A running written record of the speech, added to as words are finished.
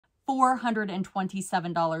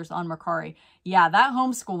$427 on Mercari. Yeah, that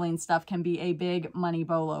homeschooling stuff can be a big money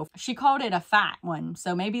bolo. She called it a fat one,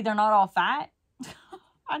 so maybe they're not all fat.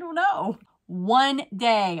 I don't know. One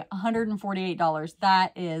day, $148.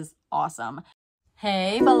 That is awesome.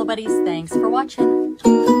 Hey, Bolo Buddies, thanks for watching.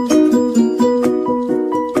 Full-time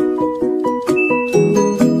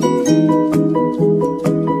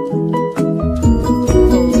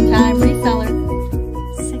reseller.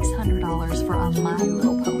 $600 for a My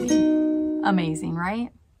Little Pony. Amazing, right?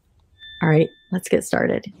 All right, let's get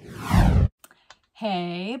started.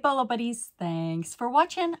 Hey, Bolo Buddies, thanks for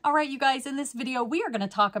watching. All right, you guys, in this video, we are going to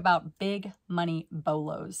talk about big money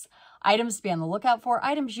bolos. Items to be on the lookout for,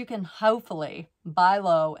 items you can hopefully buy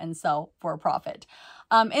low and sell for a profit.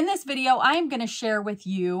 In this video, I'm going to share with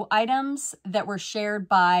you items that were shared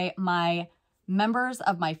by my members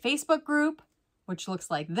of my Facebook group, which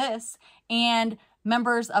looks like this, and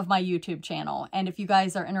members of my YouTube channel. And if you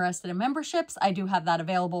guys are interested in memberships, I do have that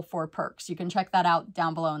available for perks. You can check that out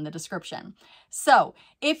down below in the description. So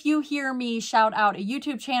if you hear me shout out a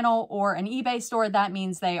YouTube channel or an eBay store, that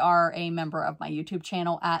means they are a member of my YouTube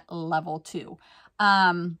channel at level 2.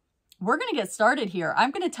 We're going to get started here.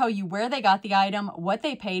 I'm going to tell you where they got the item, what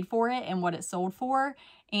they paid for it, and what it sold for.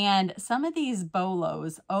 And some of these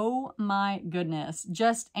bolos, oh my goodness,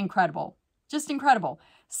 just incredible. Just incredible.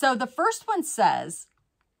 So the first one says,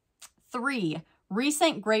 3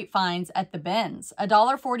 recent great finds at the bins,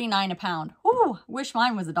 $1.49 a pound. Ooh, wish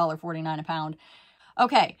mine was $1.49 a pound.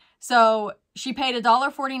 Okay, so she paid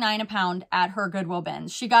 $1.49 a pound at her Goodwill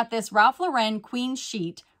bins. She got this Ralph Lauren queen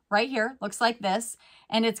sheet right here, looks like this,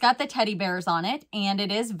 and it's got the teddy bears on it, and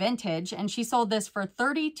it is vintage, and she sold this for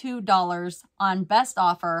 $32 on best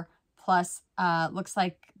offer, plus looks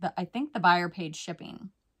like, I think the buyer paid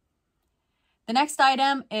shipping. The next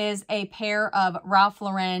item is a pair of Ralph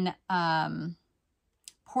Lauren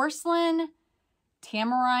porcelain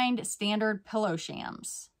tamarind standard pillow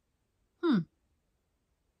shams.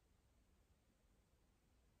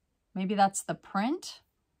 Maybe that's the print.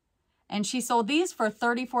 And she sold these for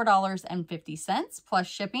 $34.50 plus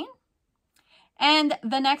shipping. And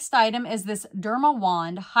the next item is this Derma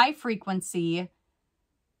Wand high frequency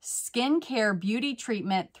skincare beauty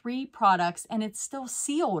treatment, 3 products, and it's still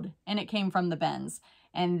sealed, and it came from the bins.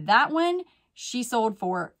 And that one she sold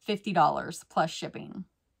for $50 plus shipping.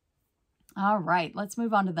 All right, let's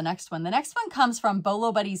move on to the next one. The next one comes from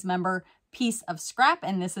Bolo Buddies member Piece of Scrap,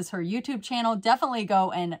 and this is her YouTube channel. Definitely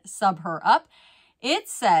go and sub her up. It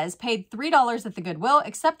says paid $3 at the Goodwill,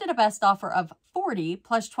 accepted a best offer of $40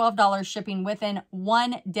 plus $12 shipping within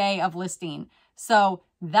 1 day of listing. So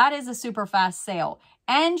that is a super fast sale.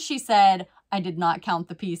 And she said, I did not count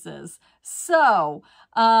the pieces. So,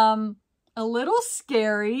 a little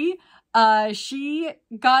scary. She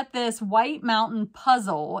got this White Mountain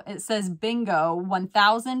puzzle. It says bingo,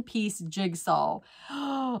 1,000 piece jigsaw.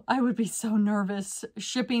 I would be so nervous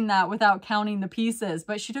shipping that without counting the pieces,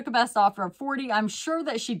 but she took a best offer of $40. I'm sure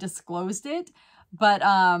that she disclosed it, but,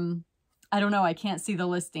 I don't know. I can't see the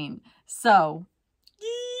listing. So,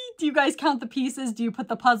 do you guys count the pieces? Do you put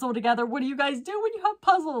the puzzle together? What do you guys do when you have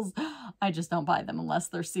puzzles? I just don't buy them unless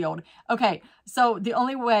they're sealed. Okay, so the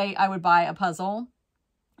only way I would buy a puzzle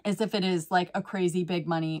is if it is like a crazy big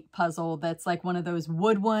money puzzle that's like one of those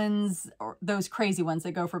wood ones or those crazy ones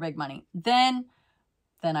that go for big money. Then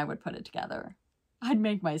I would put it together. I'd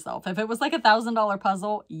make myself. If it was like $1,000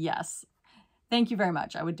 puzzle, yes. Thank you very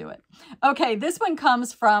much. I would do it. Okay, this one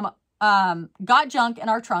comes from Got Junk in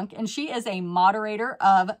Our Trunk, and she is a moderator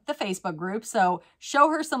of the Facebook group. So show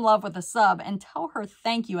her some love with a sub and tell her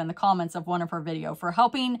thank you in the comments of one of her videos for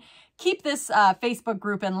helping keep this Facebook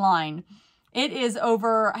group in line. It is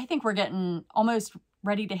over, I think we're getting almost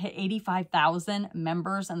ready to hit 85,000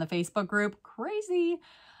 members in the Facebook group. Crazy.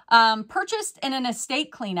 Purchased in an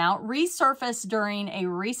estate cleanout, resurfaced during a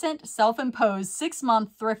recent self-imposed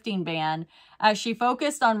 6-month thrifting ban as she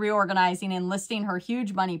focused on reorganizing and listing her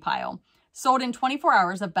huge money pile. Sold in 24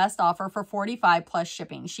 hours of best offer for $45 plus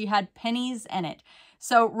shipping. She had pennies in it.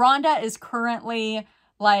 So Rhonda is currently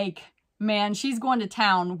like, man, she's going to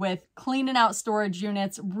town with cleaning out storage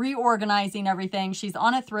units, reorganizing everything. She's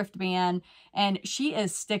on a thrift ban, and she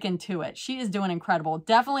is sticking to it. She is doing incredible.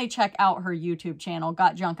 Definitely check out her YouTube channel,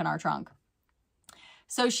 Got Junk in Our Trunk.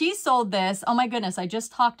 So she sold this. Oh my goodness, I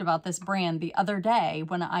just talked about this brand the other day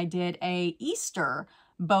when I did a Easter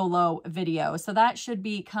Bolo video. So that should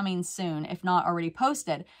be coming soon, if not already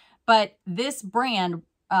posted. But this brand,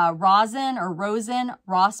 Rosin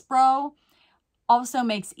Rosbro, also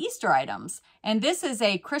makes Easter items. And this is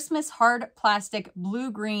a Christmas hard plastic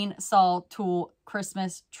blue-green saw tool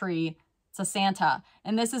Christmas tree It's a Santa,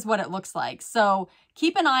 and this is what it looks like. So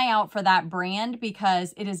keep an eye out for that brand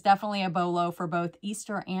because it is definitely a bolo for both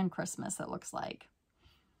Easter and Christmas, it looks like.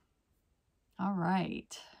 All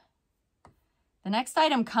right. The next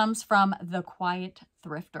item comes from The Quiet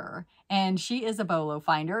Thrifter, and she is a bolo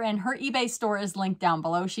finder, and her eBay store is linked down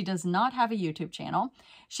below. She does not have a YouTube channel.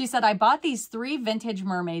 She said, I bought these 3 vintage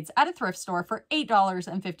mermaids at a thrift store for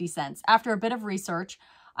 $8.50. After a bit of research,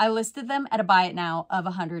 I listed them at a buy it now of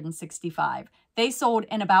 $165. They sold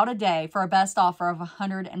in about a day for a best offer of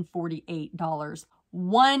 $148.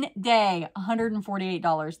 One day,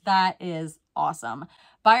 $148. That is awesome.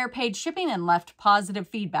 Buyer paid shipping and left positive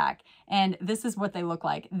feedback. And this is what they look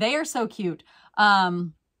like. They are so cute.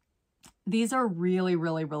 These are really,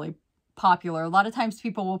 really, really popular. A lot of times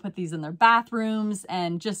people will put these in their bathrooms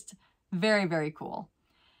and just very, very cool.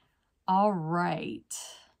 All right.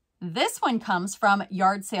 This one comes from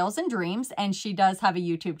Yard Sales and Dreams, and she does have a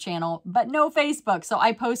YouTube channel, but no Facebook, so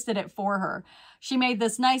I posted it for her. She made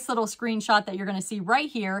this nice little screenshot that you're going to see right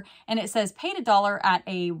here, and it says, paid $1 at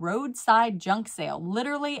a roadside junk sale,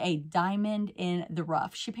 literally a diamond in the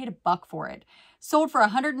rough. She paid $1 for it. Sold for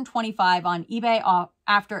 $125 on eBay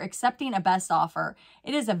after accepting a best offer.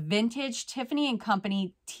 It is a vintage Tiffany &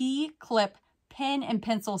 Company T-clip pen and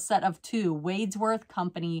pencil set of 2, Wadesworth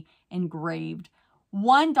Company engraved.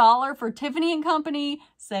 $1 for Tiffany & Company.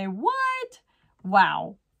 Say what?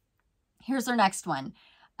 Wow. Here's our next one.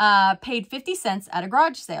 Paid 50 cents at a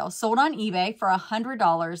garage sale. Sold on eBay for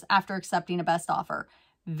 $100 after accepting a best offer.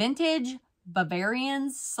 Vintage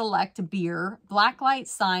Bavarians Select Beer, blacklight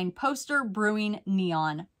sign, poster, brewing,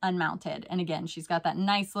 neon, unmounted. And again, she's got that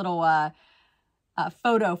nice little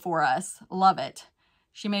photo for us. Love it.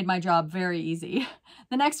 She made my job very easy.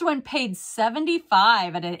 The next one paid $75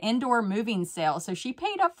 at an indoor moving sale. So she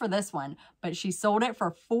paid up for this one, but she sold it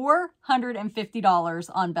for $450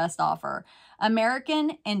 on best offer.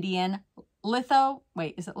 American Indian litho.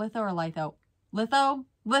 Wait, is it litho or litho? Litho?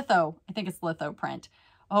 Litho. I think it's litho print.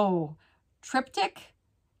 Oh, triptych.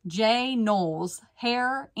 J. Knowles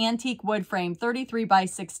hair antique wood frame 33 by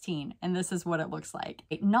 16, and this is what it looks like.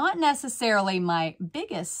 Not necessarily my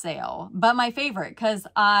biggest sale, but my favorite because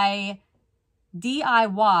I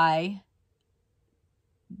DIY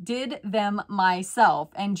did them myself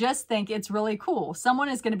and just think it's really cool. Someone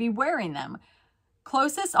is going to be wearing them.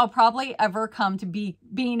 Closest I'll probably ever come to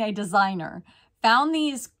being a designer. Found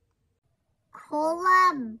these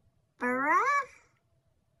Koala Burra?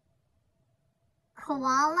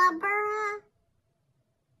 Koolaburra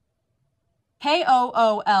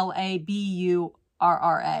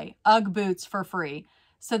UGG boots for free.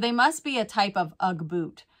 So they must be a type of UGG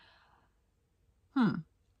boot.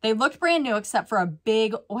 They looked brand new except for a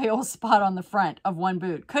big oil spot on the front of one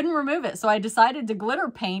boot. Couldn't remove it, so I decided to glitter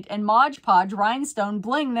paint and Mod Podge rhinestone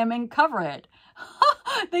bling them and cover it.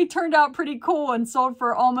 They turned out pretty cool and sold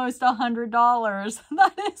for almost $100.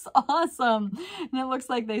 That is awesome. And it looks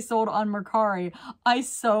like they sold on Mercari. I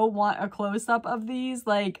so want a close-up of these.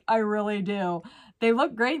 Like, I really do. They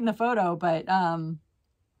look great in the photo, but, oh,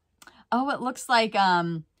 it looks like,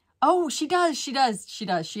 oh, she does. She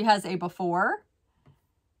has a before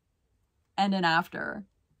and an after.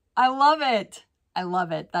 I love it. I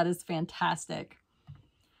love it. That is fantastic.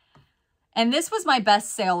 And this was my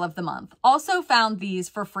best sale of the month. Also found these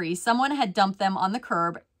for free. Someone had dumped them on the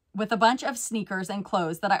curb with a bunch of sneakers and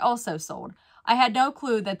clothes that I also sold. I had no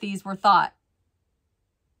clue that these were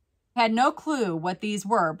what these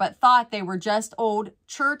were, but thought they were just old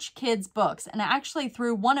church kids books, and I actually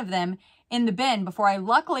threw one of them in the bin before I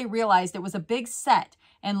luckily realized it was a big set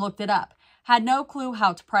and looked it up. Had no clue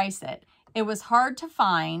how to price it. It was hard to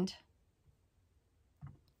find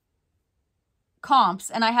comps,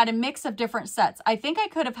 and I had a mix of different sets. I think I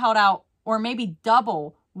could have held out or maybe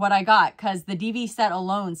double what I got because the DV set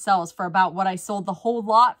alone sells for about what I sold the whole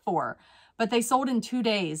lot for. But they sold in 2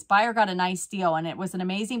 days. Buyer got a nice deal and it was an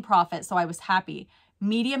amazing profit, so I was happy.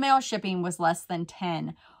 Media mail shipping was less than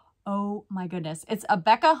 10. Oh my goodness. It's a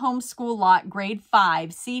Becca Homeschool Lot Grade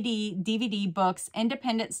 5 CD, DVD, books,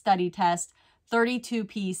 independent study test,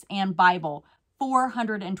 32-piece, and Bible.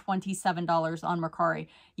 $427 on Mercari.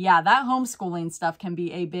 Yeah, that homeschooling stuff can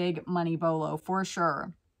be a big money bolo for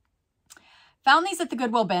sure. Found these at the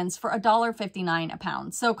Goodwill bins for $1.59 a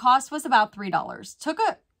pound. So cost was about $3. Took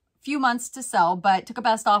a few months to sell, but took a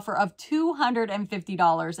best offer of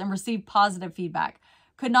 $250 and received positive feedback.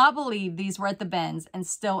 Could not believe these were at the bins and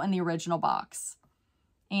still in the original box.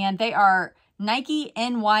 And they are Nike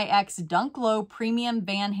NYX Dunk Low Premium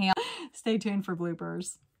Van Halen. Stay tuned for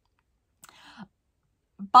bloopers.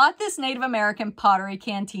 bought this Native American pottery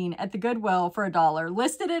canteen at the Goodwill for $1,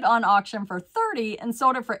 listed it on auction for $30, and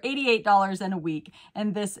sold it for $88 in a week.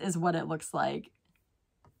 And this is what it looks like.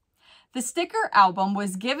 The sticker album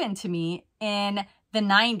was given to me in the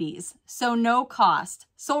 90s, so no cost.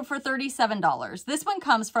 Sold for $37. This one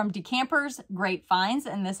comes from Decampers Great Finds,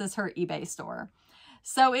 and this is her eBay store.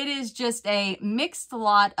 So it is just a mixed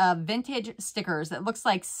lot of vintage stickers. It looks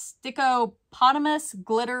like Stickopotamus,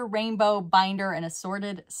 glitter, rainbow, binder, and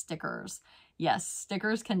assorted stickers. Yes,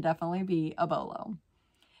 stickers can definitely be a bolo.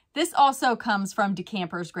 This also comes from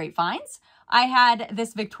Decampers Great Finds. I had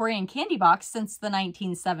this Victorian candy box since the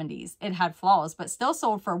 1970s. It had flaws, but still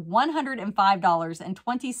sold for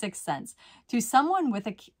 $105.26 to someone with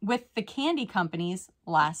the candy company's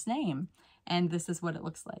last name. And this is what it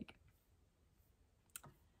looks like.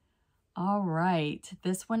 All right,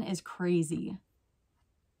 this one is crazy.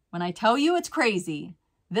 When I tell you it's crazy,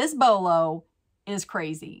 this bolo is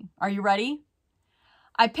crazy. Are you ready?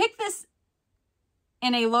 I picked this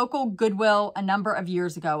in a local Goodwill a number of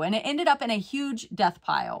years ago, and it ended up in a huge death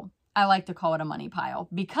pile. I like to call it a money pile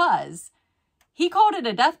because he called it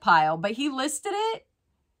a death pile, but he listed it.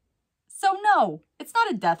 So no, it's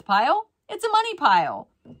not a death pile. It's a money pile.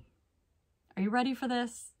 Are you ready for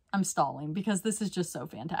this? I'm stalling because this is just so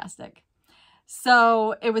fantastic.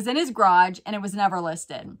 So it was in his garage and it was never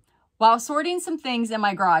listed. While sorting some things in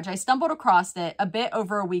my garage, I stumbled across it a bit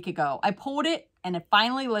over a week ago. I pulled it and it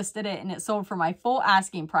finally listed it, and it sold for my full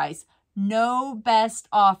asking price. No best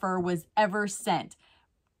offer was ever sent,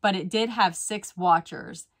 but it did have 6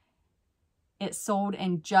 watchers. It sold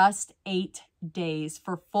in just 8 days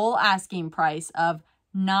for full asking price of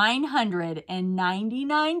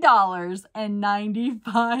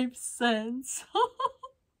 $999.95.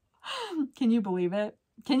 Can you believe it?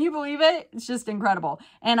 Can you believe it? It's just incredible.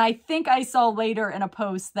 And I think I saw later in a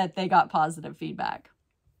post that they got positive feedback.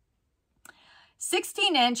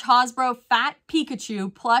 16-inch Hasbro Fat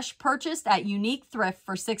Pikachu plush purchased at Unique Thrift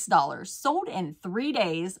for $6. Sold in 3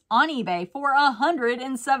 days on eBay for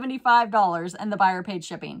 $175, and the buyer paid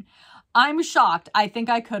shipping. I'm shocked. I think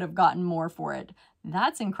I could have gotten more for it.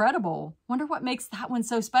 That's incredible. Wonder what makes that one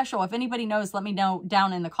so special. If anybody knows, let me know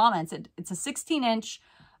down in the comments. It's a 16-inch.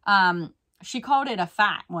 She called it a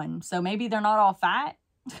fat one, so maybe they're not all fat.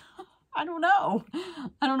 I don't know.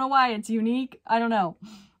 I don't know why it's unique. I don't know.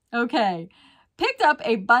 Okay. Picked up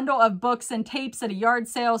a bundle of books and tapes at a yard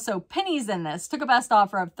sale, so pennies in this. Took a best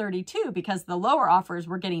offer of $32 because the lower offers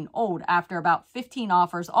were getting old after about 15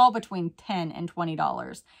 offers, all between $10 and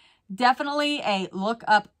 $20. Definitely a look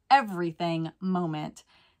up everything moment.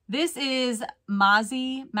 This is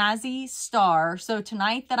Mazzy Star, so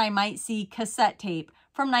Tonight That I Might See cassette tape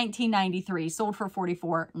from 1993, sold for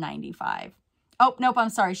 $44.95. Oh, nope, I'm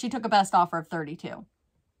sorry. She took a best offer of $32.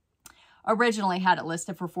 Originally had it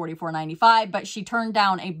listed for $44.95, but she turned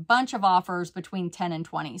down a bunch of offers between $10 and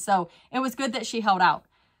 $20. So it was good that she held out.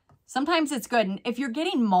 Sometimes it's good. And if you're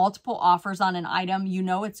getting multiple offers on an item, you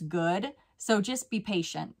know it's good. So just be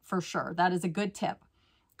patient for sure. That is a good tip.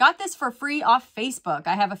 Got this for free off Facebook.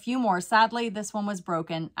 I have a few more. Sadly, this one was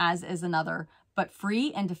broken, as is another. But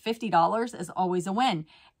free and to $50 is always a win.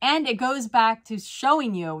 And it goes back to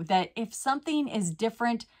showing you that if something is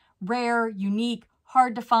different, rare, unique,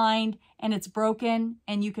 hard to find, and it's broken,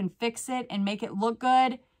 and you can fix it and make it look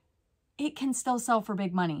good, it can still sell for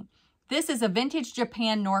big money. This is a vintage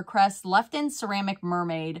Japan Norcrest left-in ceramic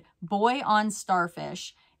mermaid, boy on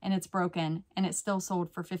starfish, and it's broken, and it still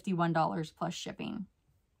sold for $51 plus shipping.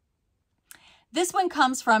 This one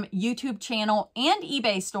comes from YouTube channel and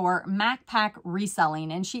eBay store, MacPack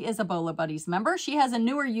Reselling, and she is a Bolo Buddies member. She has a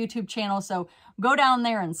newer YouTube channel, so go down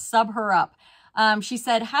there and sub her up. She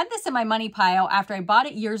said, had this in my money pile after I bought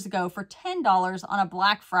it years ago for $10 on a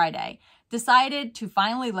Black Friday. Decided to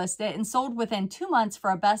finally list it and sold within 2 months for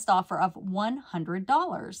a best offer of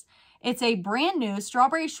 $100. It's a brand new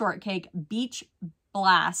Strawberry Shortcake Beach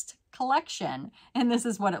Blast collection. And this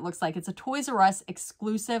is what it looks like. It's a Toys R Us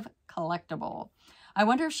exclusive collectible. I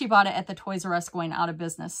wonder if she bought it at the Toys R Us going out of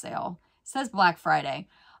business sale. It says Black Friday.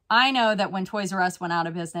 I know that when Toys R Us went out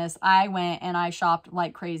of business, I went and I shopped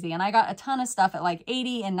like crazy. And I got a ton of stuff at like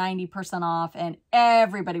 80 and 90% off. And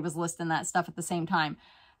everybody was listing that stuff at the same time.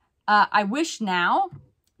 I wish now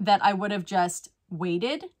that I would have just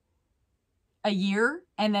waited a year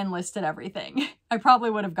and then listed everything. I probably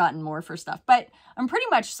would have gotten more for stuff. But I'm pretty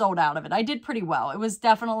much sold out of it. I did pretty well. It was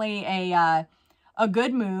definitely a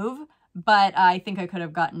good move. But I think I could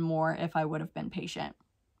have gotten more if I would have been patient.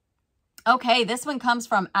 Okay, this one comes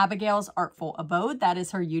from Abigail's Artful Abode. That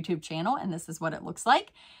is her YouTube channel, and this is what it looks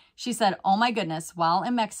like. She said, oh my goodness, while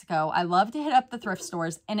in Mexico, I love to hit up the thrift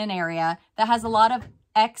stores in an area that has a lot of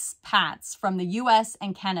expats from the US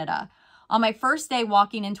and Canada. On my first day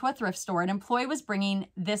walking into a thrift store, an employee was bringing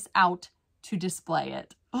this out to display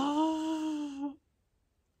it.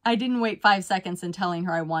 I didn't wait 5 seconds in telling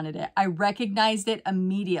her I wanted it. I recognized it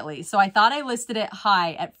immediately. So I thought I listed it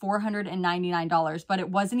high at $499, but it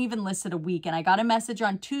wasn't even listed a week. And I got a message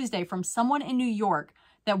on Tuesday from someone in New York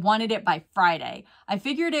that wanted it by Friday. I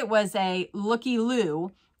figured it was a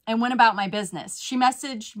looky-loo and went about my business. She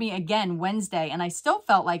messaged me again Wednesday, and I still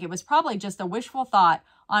felt like it was probably just a wishful thought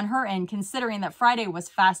on her end, considering that Friday was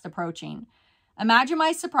fast approaching. Imagine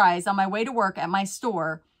my surprise on my way to work at my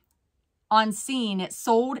store on seeing it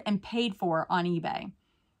sold and paid for on eBay.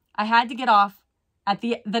 I had to get off at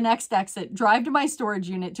the next exit, drive to my storage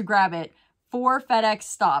unit to grab it, 4 FedEx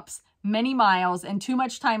stops, many miles, and too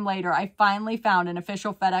much time later, I finally found an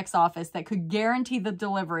official FedEx office that could guarantee the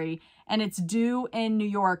delivery, and it's due in New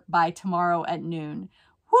York by tomorrow at noon.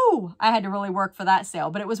 Whew, I had to really work for that sale,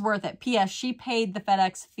 but it was worth it. P.S. She paid the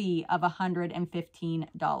FedEx fee of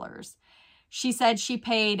 $115. She said she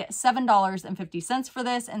paid $7.50 for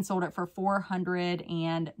this and sold it for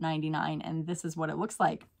 $499. And this is what it looks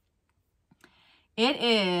like. It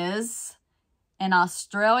is an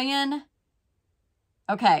Australian.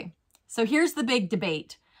 Okay, so here's the big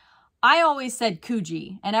debate. I always said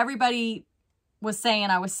Coogee, and everybody was saying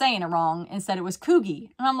I was saying it wrong and said it was Coogee.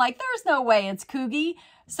 And I'm like, there's no way it's Coogee.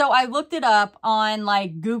 So I looked it up on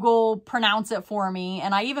like Google pronounce it for me.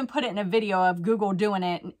 And I even put it in a video of Google doing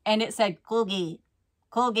it. And it said Coogee,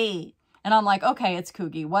 Coogee. And I'm like, okay, it's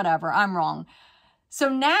Coogee, whatever, I'm wrong. So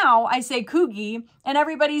now I say Coogee and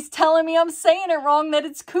everybody's telling me I'm saying it wrong, that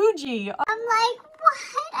it's Coogee. I'm like, what?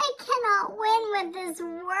 I cannot win with this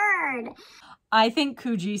word. I think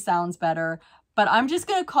Coogee sounds better, but I'm just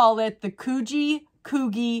going to call it the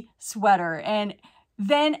Coogee sweater. And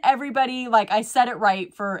then everybody, like, I said it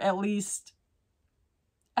right for at least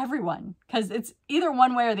everyone, because it's either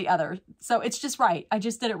one way or the other. So it's just right. I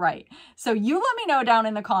just did it right. So you let me know down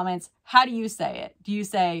in the comments, how do you say it? Do you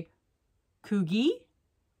say Coogee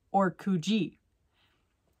or Coogee?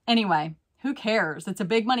 Anyway, who cares? It's a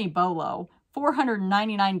big money bolo.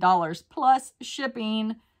 $499 plus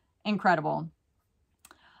shipping. Incredible.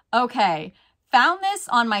 Okay. Found this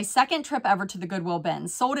on my second trip ever to the Goodwill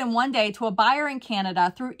bins. Sold in one day to a buyer in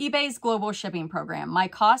Canada through eBay's global shipping program. My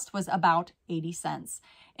cost was about 80 cents.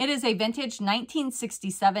 It is a vintage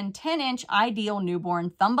 1967 10-inch ideal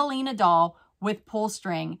newborn Thumbelina doll with pull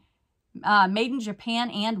string. Made in Japan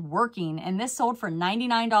and working. And this sold for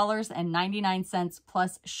 $99.99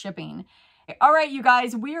 plus shipping. All right, you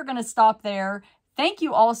guys, we are going to stop there. Thank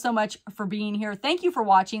you all so much for being here. Thank you for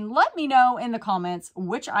watching. Let me know in the comments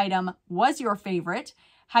which item was your favorite.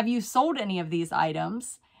 Have you sold any of these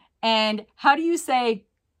items? And how do you say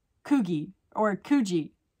Coogee or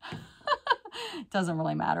Coogee? Doesn't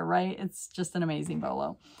really matter, right? It's just an amazing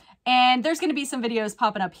bolo. And there's going to be some videos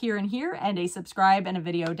popping up here and here, and a subscribe and a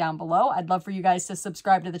video down below. I'd love for you guys to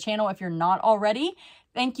subscribe to the channel if you're not already.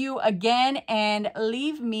 Thank you again, and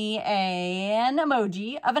leave me an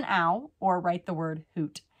emoji of an owl or write the word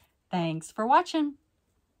hoot. Thanks for watching.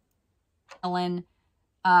 Ellen,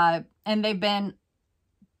 and they've been,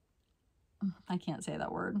 I can't say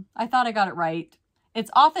that word. I thought I got it right.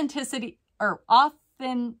 It's authenticity.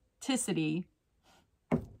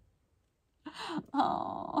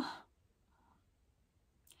 Oh,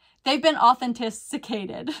 they've been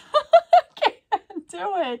authenticated. I can't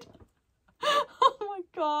do it. Oh my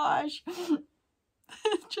gosh.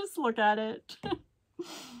 Just look at it.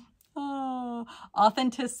 Oh,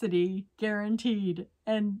 authenticity guaranteed.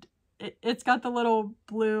 And it's got the little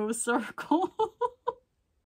blue circle.